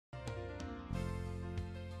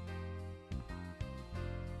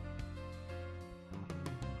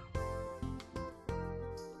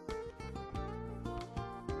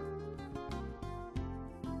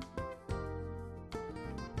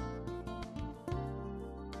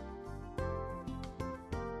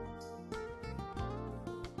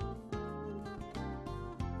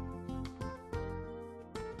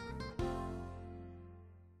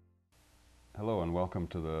Hello and welcome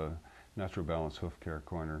to the Natural Balance Hoof Care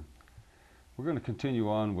Corner. We're going to continue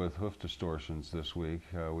on with hoof distortions this week.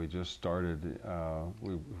 We just started,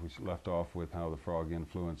 we left off with how the frog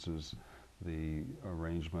influences the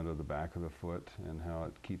arrangement of the back of the foot and how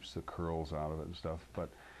it keeps the curls out of it and stuff.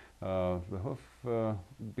 But the hoof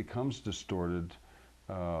becomes distorted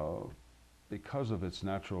because of its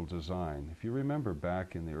natural design. If you remember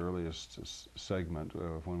back in the earliest segment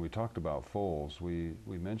when we talked about foals, we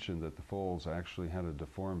mentioned that the foals actually had a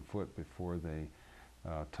deformed foot before they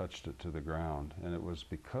touched it to the ground, and it was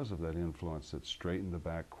because of that influence that straightened the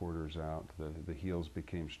back quarters out, the heels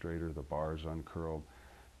became straighter, the bars uncurled,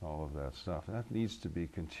 all of that stuff. That needs to be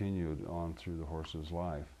continued on through the horse's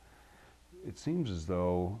life. It seems as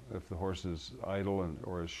though if the horse is idle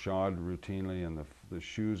or is shod routinely and the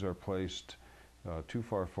shoes are placed too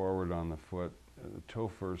far forward on the foot, toe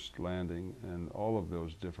first landing, and all of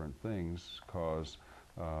those different things cause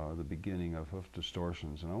the beginning of hoof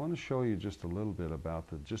distortions. And I want to show you just a little bit about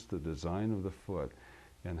just the design of the foot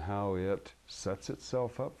and how it sets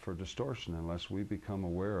itself up for distortion unless we become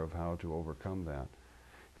aware of how to overcome that.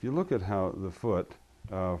 If you look at how the foot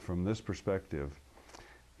from this perspective,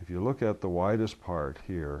 if you look at the widest part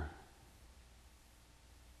here,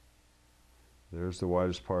 there's the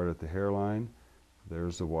widest part at the hairline,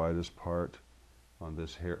 there's the widest part on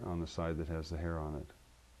this hair, on the side that has the hair on it.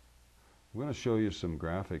 I'm going to show you some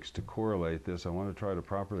graphics to correlate this. I want to try to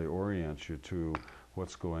properly orient you to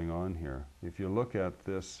what's going on here. If you look at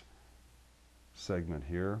this segment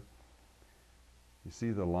here, you see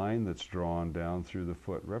the line that's drawn down through the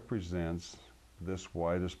foot represents this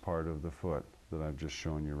widest part of the foot that I've just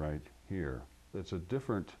shown you right here. It's a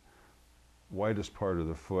different widest part of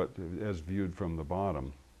the foot as viewed from the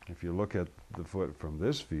bottom. If you look at the foot from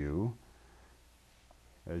this view,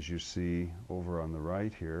 as you see over on the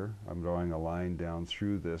right here, I'm drawing a line down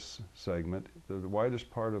through this segment. The widest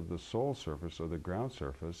part of the sole surface, or the ground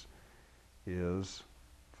surface, is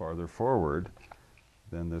farther forward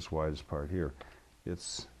than this widest part here.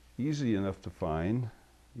 It's easy enough to find.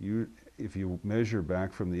 If you measure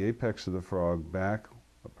back from the apex of the frog back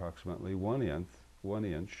approximately 1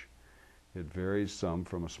 inch, it varies some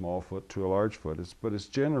from a small foot to a large foot, but it's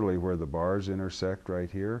generally where the bars intersect right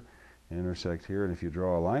here, and if you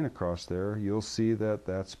draw a line across there, you'll see that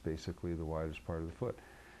that's basically the widest part of the foot.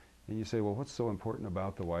 And you say, well, what's so important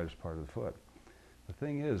about the widest part of the foot? The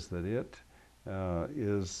thing is that it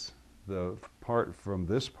is the part from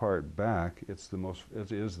this part back,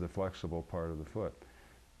 it is the flexible part of the foot.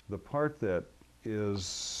 The part that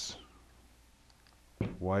is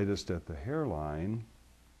widest at the hairline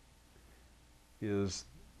is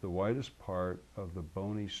the widest part of the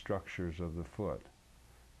bony structures of the foot.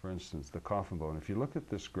 For instance, the coffin bone. If you look at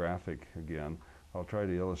this graphic again, I'll try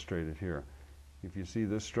to illustrate it here. If you see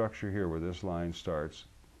this structure here where this line starts,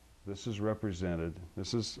 this is represented,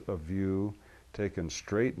 this is a view taken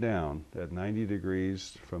straight down at 90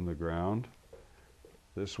 degrees from the ground,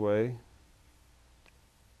 this way,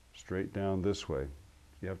 straight down this way.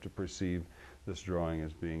 You have to perceive this drawing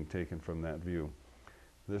as being taken from that view.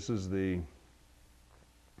 This is the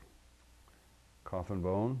coffin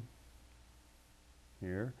bone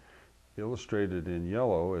here. Illustrated in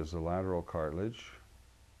yellow is the lateral cartilage.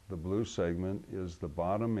 The blue segment is the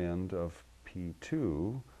bottom end of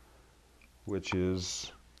P2, which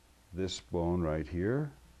is this bone right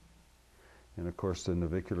here. And of course the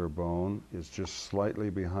navicular bone is just slightly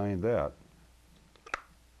behind that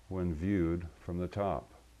when viewed from the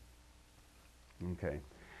top. Okay.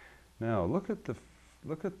 Now look at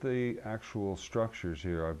the actual structures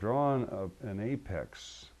here. I've drawn an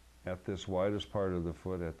apex at this widest part of the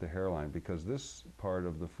foot at the hairline because this part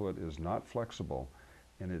of the foot is not flexible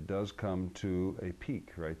and it does come to a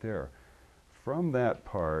peak right there. From that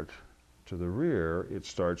part to the rear, it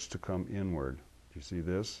starts to come inward. Do you see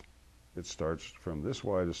this? It starts from this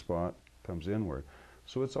widest spot, comes inward.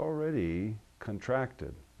 So it's already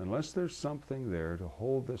contracted. Unless there's something there to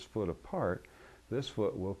hold this foot apart, this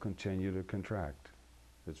foot will continue to contract.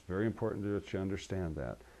 It's very important that you understand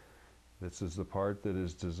that. This is the part that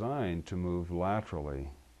is designed to move laterally.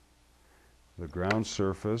 The ground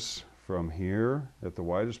surface from here at the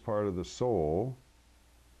widest part of the sole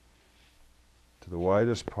to the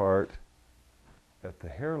widest part at the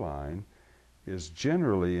hairline is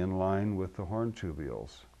generally in line with the horn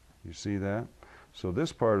tubules. You see that? So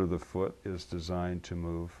this part of the foot is designed to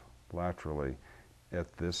move laterally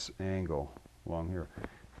at this angle along here.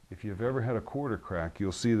 If you've ever had a quarter crack,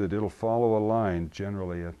 you'll see that it'll follow a line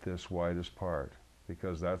generally at this widest part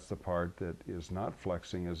because that's the part that is not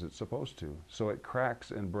flexing as it's supposed to. So it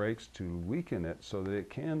cracks and breaks to weaken it so that it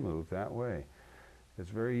can move that way. It's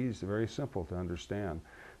very easy, very simple to understand.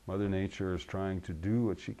 Mother Nature is trying to do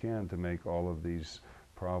what she can to make all of these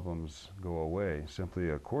problems go away. Simply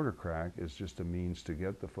a quarter crack is just a means to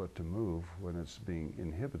get the foot to move when it's being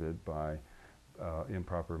inhibited by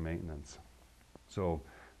improper maintenance. So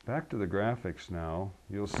back to the graphics now.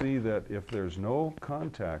 You'll see that if there's no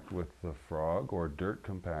contact with the frog or dirt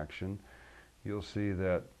compaction, you'll see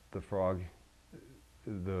that the frog,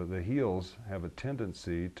 the heels have a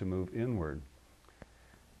tendency to move inward.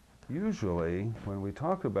 Usually, when we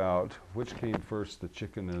talk about which came first, the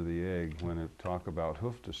chicken or the egg, when we talk about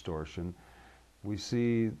hoof distortion, we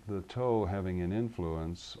see the toe having an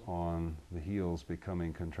influence on the heels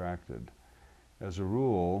becoming contracted. As a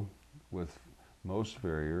rule, with most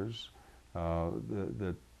farriers,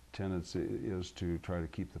 the tendency is to try to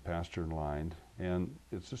keep the pastern lined, and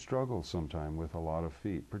it's a struggle sometimes with a lot of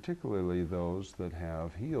feet, particularly those that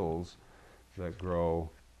have heels that grow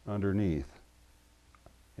underneath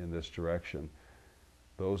in this direction.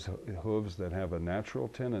 Those hooves that have a natural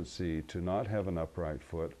tendency to not have an upright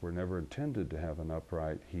foot were never intended to have an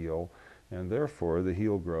upright heel, and therefore the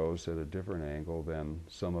heel grows at a different angle than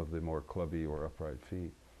some of the more clubby or upright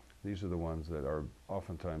feet. These are the ones that are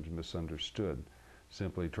oftentimes misunderstood.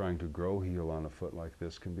 Simply trying to grow heel on a foot like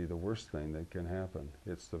this can be the worst thing that can happen.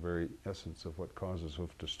 It's the very essence of what causes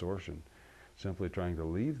hoof distortion. Simply trying to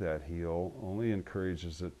leave that heel only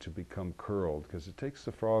encourages it to become curled, because it takes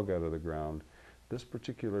the frog out of the ground. This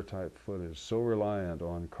particular type foot is so reliant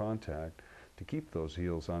on contact to keep those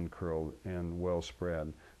heels uncurled and well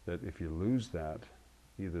spread that if you lose that,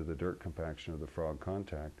 either the dirt compaction or the frog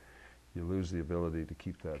contact, you lose the ability to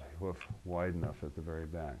keep that hoof wide enough at the very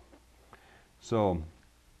back. So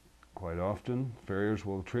quite often farriers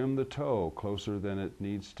will trim the toe closer than it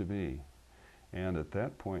needs to be, and at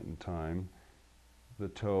that point in time the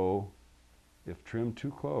toe, if trimmed too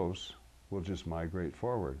close, will just migrate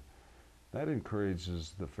forward. That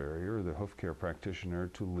encourages the farrier, the hoof care practitioner,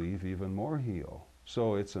 to leave even more heel.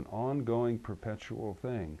 So it's an ongoing, perpetual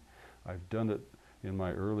thing. I've done it in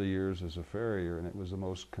my early years as a farrier, and it was the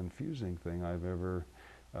most confusing thing I've ever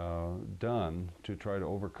done to try to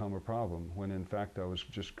overcome a problem, when in fact I was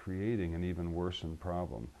just creating an even worsened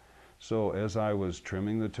problem. So as I was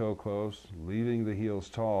trimming the toe close, leaving the heels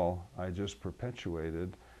tall, I just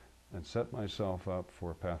perpetuated and set myself up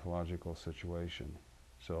for a pathological situation.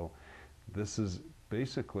 So this is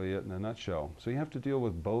basically it in a nutshell. So you have to deal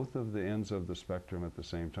with both of the ends of the spectrum at the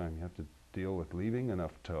same time. You have to deal with leaving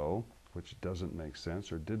enough toe, which doesn't make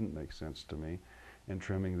sense or didn't make sense to me, and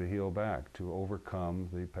trimming the heel back to overcome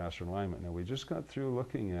the pastern alignment. Now we just got through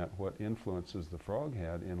looking at what influences the frog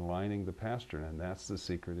had in lining the pastern, and that's the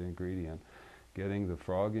secret ingredient. Getting the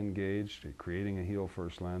frog engaged, creating a heel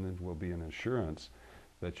first landing will be an assurance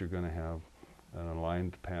that you're going to have an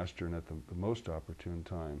aligned pastern at the most opportune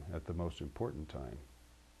time, at the most important time.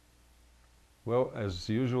 Well, as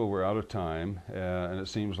usual, we're out of time, and it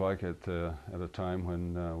seems like at a time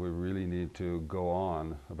when we really need to go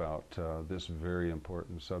on about this very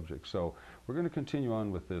important subject. So we're going to continue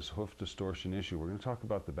on with this hoof distortion issue. We're going to talk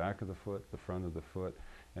about the back of the foot, the front of the foot,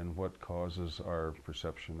 and what causes our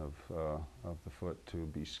perception of the foot to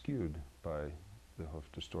be skewed by the hoof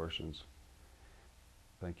distortions.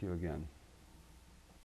 Thank you again.